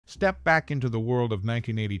Step back into the world of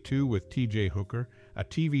 1982 with T.J. Hooker, a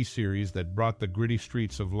TV series that brought the gritty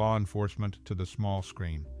streets of law enforcement to the small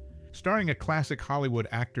screen. Starring a classic Hollywood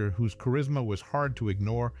actor whose charisma was hard to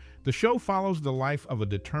ignore, the show follows the life of a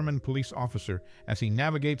determined police officer as he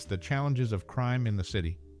navigates the challenges of crime in the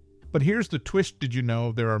city. But here's the twist. Did you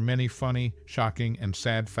know there are many funny, shocking, and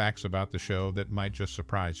sad facts about the show that might just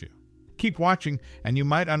surprise you? Keep watching, and you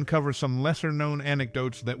might uncover some lesser-known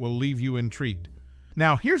anecdotes that will leave you intrigued.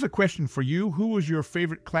 Now, here's a question for you. Who was your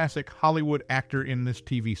favorite classic Hollywood actor in this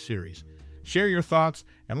TV series? Share your thoughts,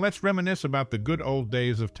 and let's reminisce about the good old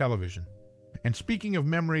days of television. And speaking of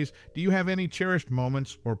memories, do you have any cherished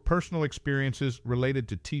moments or personal experiences related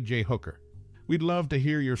to T.J. Hooker? We'd love to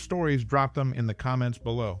hear your stories. Drop them in the comments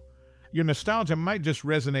below. Your nostalgia might just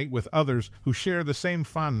resonate with others who share the same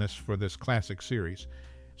fondness for this classic series.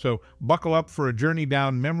 So buckle up for a journey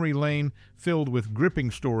down memory lane filled with gripping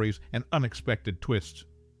stories and unexpected twists.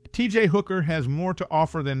 T.J. Hooker has more to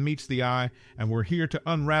offer than meets the eye, and we're here to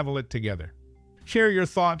unravel it together. Share your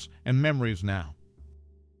thoughts and memories now.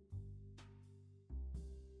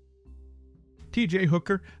 T.J.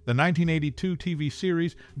 Hooker, the 1982 TV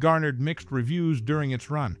series, garnered mixed reviews during its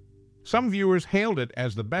run. Some viewers hailed it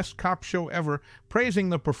as the best cop show ever, praising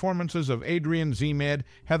the performances of Adrian, Zmed,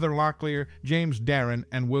 Heather Locklear, James Darren,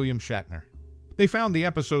 and William Shatner. They found the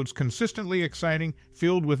episodes consistently exciting,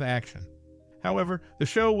 filled with action. However, the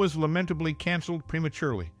show was lamentably canceled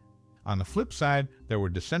prematurely. On the flip side, there were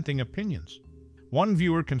dissenting opinions. One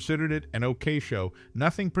viewer considered it an okay show,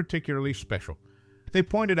 nothing particularly special. They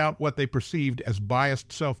pointed out what they perceived as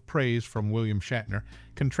biased self-praise from William Shatner,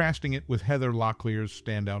 contrasting it with Heather Locklear's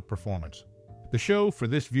standout performance. The show, for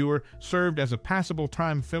this viewer, served as a passable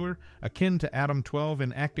time filler, akin to Adam 12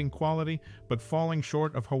 in acting quality, but falling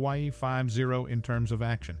short of Hawaii 5-0 in terms of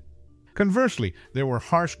action. Conversely, there were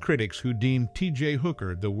harsh critics who deemed T.J.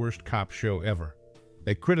 Hooker the worst cop show ever.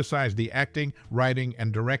 They criticized the acting, writing,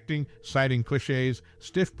 and directing, citing cliches,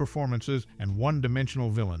 stiff performances, and one-dimensional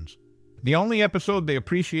villains. The only episode they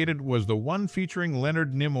appreciated was the one featuring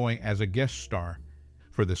Leonard Nimoy as a guest star.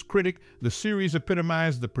 For this critic, the series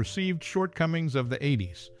epitomized the perceived shortcomings of the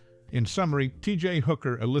 80s. In summary, T.J.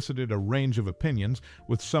 Hooker elicited a range of opinions,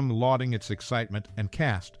 with some lauding its excitement and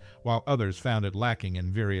cast, while others found it lacking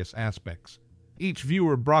in various aspects. Each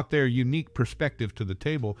viewer brought their unique perspective to the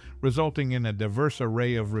table, resulting in a diverse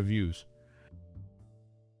array of reviews.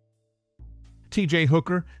 T.J.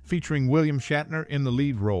 Hooker, featuring William Shatner in the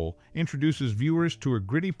lead role, introduces viewers to a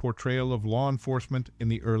gritty portrayal of law enforcement in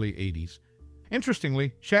the early 80s.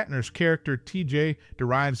 Interestingly, Shatner's character T.J.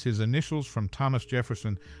 derives his initials from Thomas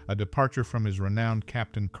Jefferson, a departure from his renowned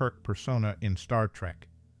Captain Kirk persona in Star Trek.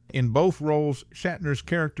 In both roles, Shatner's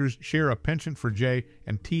characters share a penchant for J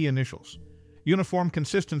and T initials. Uniform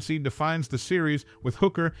consistency defines the series, with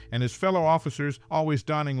Hooker and his fellow officers always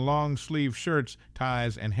donning long-sleeve shirts,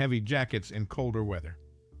 ties, and heavy jackets in colder weather.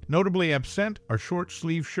 Notably absent are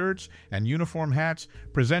short-sleeve shirts and uniform hats,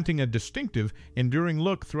 presenting a distinctive, enduring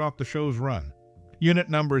look throughout the show's run. Unit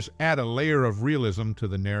numbers add a layer of realism to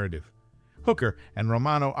the narrative. Hooker and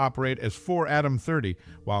Romano operate as 4 Adam 30,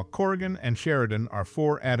 while Corrigan and Sheridan are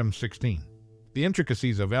 4 Adam 16. The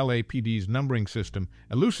intricacies of LAPD's numbering system,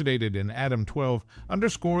 elucidated in Adam 12,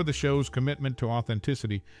 underscore the show's commitment to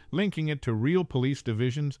authenticity, linking it to real police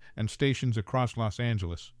divisions and stations across Los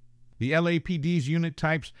Angeles. The LAPD's unit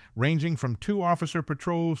types, ranging from 2-officer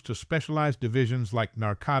patrols to specialized divisions like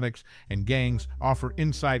narcotics and gangs, offer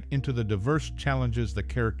insight into the diverse challenges the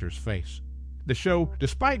characters face. The show,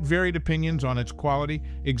 despite varied opinions on its quality,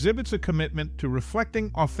 exhibits a commitment to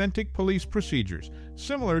reflecting authentic police procedures,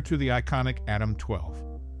 similar to the iconic Adam 12.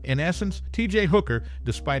 In essence, T.J. Hooker,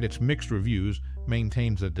 despite its mixed reviews,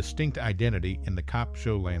 maintains a distinct identity in the cop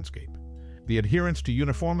show landscape. The adherence to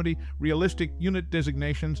uniformity, realistic unit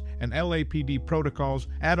designations, and LAPD protocols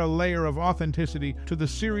add a layer of authenticity to the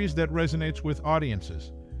series that resonates with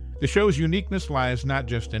audiences. The show's uniqueness lies not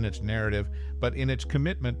just in its narrative, but in its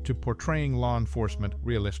commitment to portraying law enforcement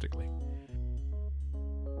realistically.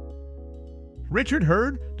 Richard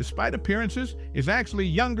Hurd, despite appearances, is actually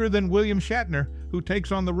younger than William Shatner, who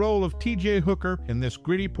takes on the role of T.J. Hooker in this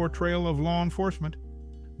gritty portrayal of law enforcement.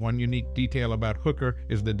 One unique detail about Hooker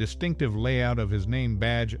is the distinctive layout of his name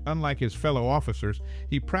badge. Unlike his fellow officers,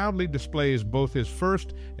 he proudly displays both his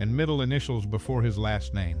first and middle initials before his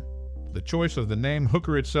last name. The choice of the name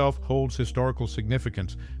Hooker itself holds historical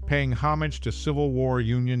significance, paying homage to Civil War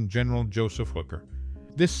Union General Joseph Hooker.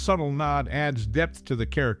 This subtle nod adds depth to the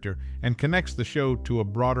character and connects the show to a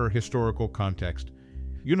broader historical context.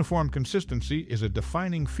 Uniform consistency is a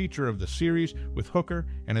defining feature of the series, with Hooker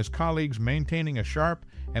and his colleagues maintaining a sharp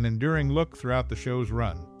and enduring look throughout the show's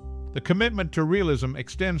run. The commitment to realism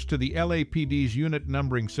extends to the LAPD's unit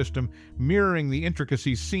numbering system, mirroring the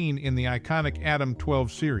intricacies seen in the iconic Adam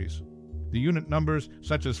 12 series. The unit numbers,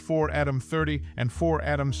 such as 4 Adam 30 and 4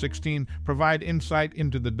 Adam 16, provide insight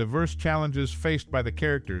into the diverse challenges faced by the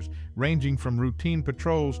characters, ranging from routine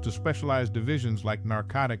patrols to specialized divisions like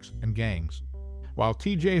narcotics and gangs. While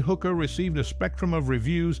T.J. Hooker received a spectrum of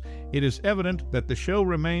reviews, it is evident that the show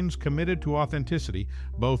remains committed to authenticity,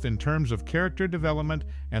 both in terms of character development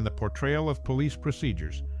and the portrayal of police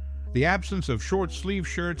procedures. The absence of short-sleeve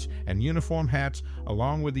shirts and uniform hats,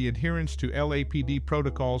 along with the adherence to LAPD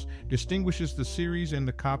protocols, distinguishes the series in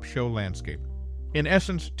the cop show landscape. In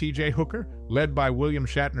essence, T.J. Hooker, led by William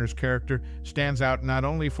Shatner's character, stands out not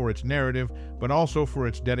only for its narrative, but also for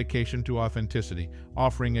its dedication to authenticity,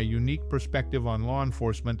 offering a unique perspective on law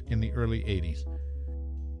enforcement in the early 80s.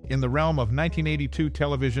 In the realm of 1982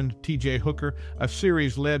 television, T.J. Hooker, a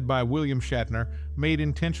series led by William Shatner, made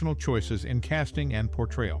intentional choices in casting and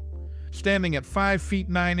portrayal. Standing at 5 feet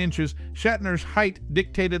 9 inches, Shatner's height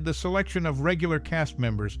dictated the selection of regular cast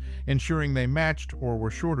members, ensuring they matched or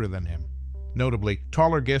were shorter than him. Notably,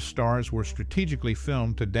 taller guest stars were strategically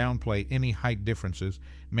filmed to downplay any height differences,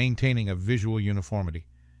 maintaining a visual uniformity.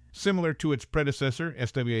 Similar to its predecessor,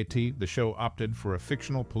 SWAT, the show opted for a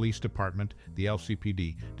fictional police department, the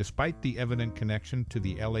LCPD, despite the evident connection to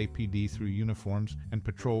the LAPD through uniforms and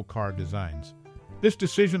patrol car designs. This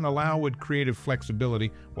decision allowed creative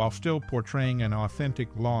flexibility while still portraying an authentic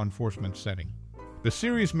law enforcement setting. The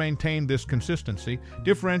series maintained this consistency,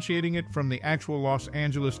 differentiating it from the actual Los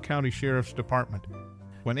Angeles County Sheriff's Department.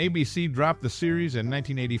 When ABC dropped the series in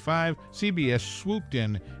 1985, CBS swooped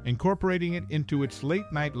in, incorporating it into its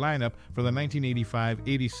late-night lineup for the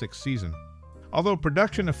 1985-86 season. Although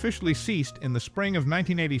production officially ceased in the spring of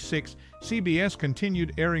 1986, CBS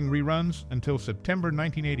continued airing reruns until September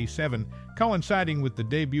 1987, coinciding with the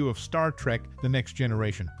debut of Star Trek: The Next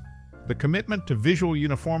Generation. The commitment to visual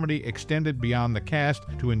uniformity extended beyond the cast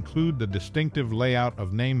to include the distinctive layout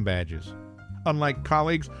of name badges. Unlike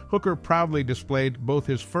colleagues, Hooker proudly displayed both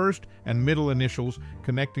his first and middle initials,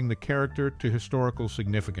 connecting the character to historical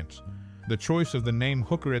significance. The choice of the name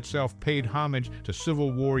Hooker itself paid homage to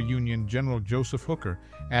Civil War Union General Joseph Hooker,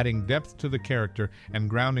 adding depth to the character and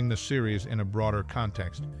grounding the series in a broader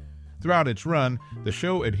context. Throughout its run, the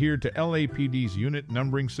show adhered to LAPD's unit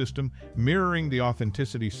numbering system, mirroring the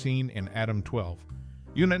authenticity seen in Adam 12.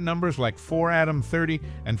 Unit numbers like 4 Adam 30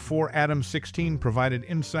 and 4 Adam 16 provided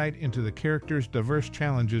insight into the characters' diverse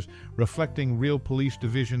challenges, reflecting real police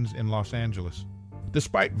divisions in Los Angeles.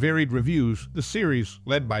 Despite varied reviews, the series,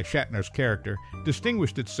 led by Shatner's character,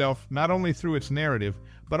 distinguished itself not only through its narrative,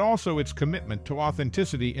 but also its commitment to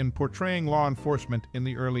authenticity in portraying law enforcement in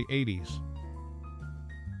the early 80s.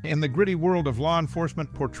 In the gritty world of law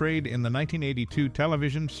enforcement portrayed in the 1982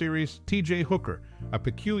 television series T.J. Hooker, a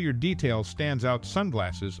peculiar detail stands out: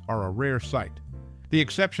 sunglasses are a rare sight. The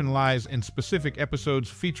exception lies in specific episodes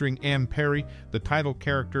featuring Ann Perry, the title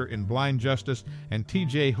character in Blind Justice, and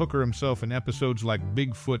T.J. Hooker himself in episodes like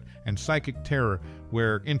Bigfoot and Psychic Terror,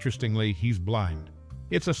 where, interestingly, he's blind.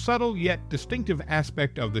 It's a subtle yet distinctive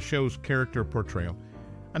aspect of the show's character portrayal.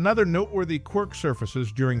 Another noteworthy quirk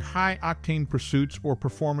surfaces during high-octane pursuits or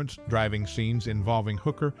performance-driving scenes involving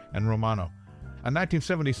Hooker and Romano. A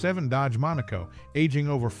 1977 Dodge Monaco, aging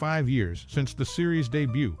over 5 years since the series'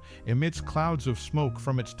 debut, emits clouds of smoke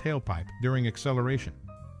from its tailpipe during acceleration.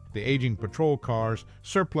 The aging patrol cars,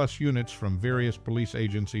 surplus units from various police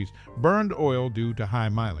agencies, burned oil due to high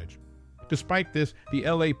mileage. Despite this, the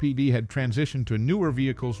LAPD had transitioned to newer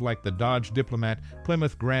vehicles like the Dodge Diplomat,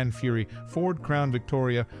 Plymouth Grand Fury, Ford Crown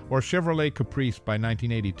Victoria, or Chevrolet Caprice by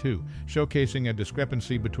 1982, showcasing a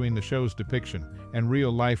discrepancy between the show's depiction and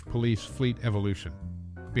real-life police fleet evolution.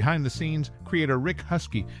 Behind the scenes, creator Rick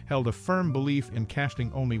Husky held a firm belief in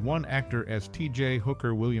casting only one actor as T.J.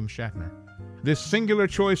 Hooker William Shatner. This singular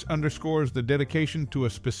choice underscores the dedication to a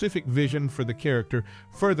specific vision for the character,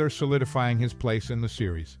 further solidifying his place in the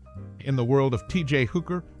series. In the world of T.J.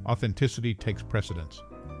 Hooker, authenticity takes precedence.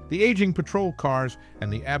 The aging patrol cars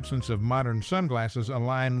and the absence of modern sunglasses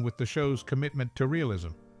align with the show's commitment to realism.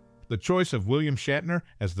 The choice of William Shatner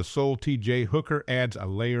as the sole T.J. Hooker adds a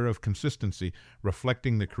layer of consistency,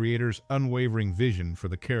 reflecting the creator's unwavering vision for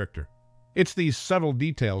the character. It's these subtle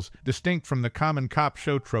details, distinct from the common cop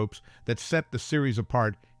show tropes, that set the series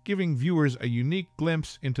apart, giving viewers a unique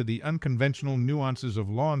glimpse into the unconventional nuances of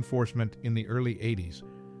law enforcement in the early 80s.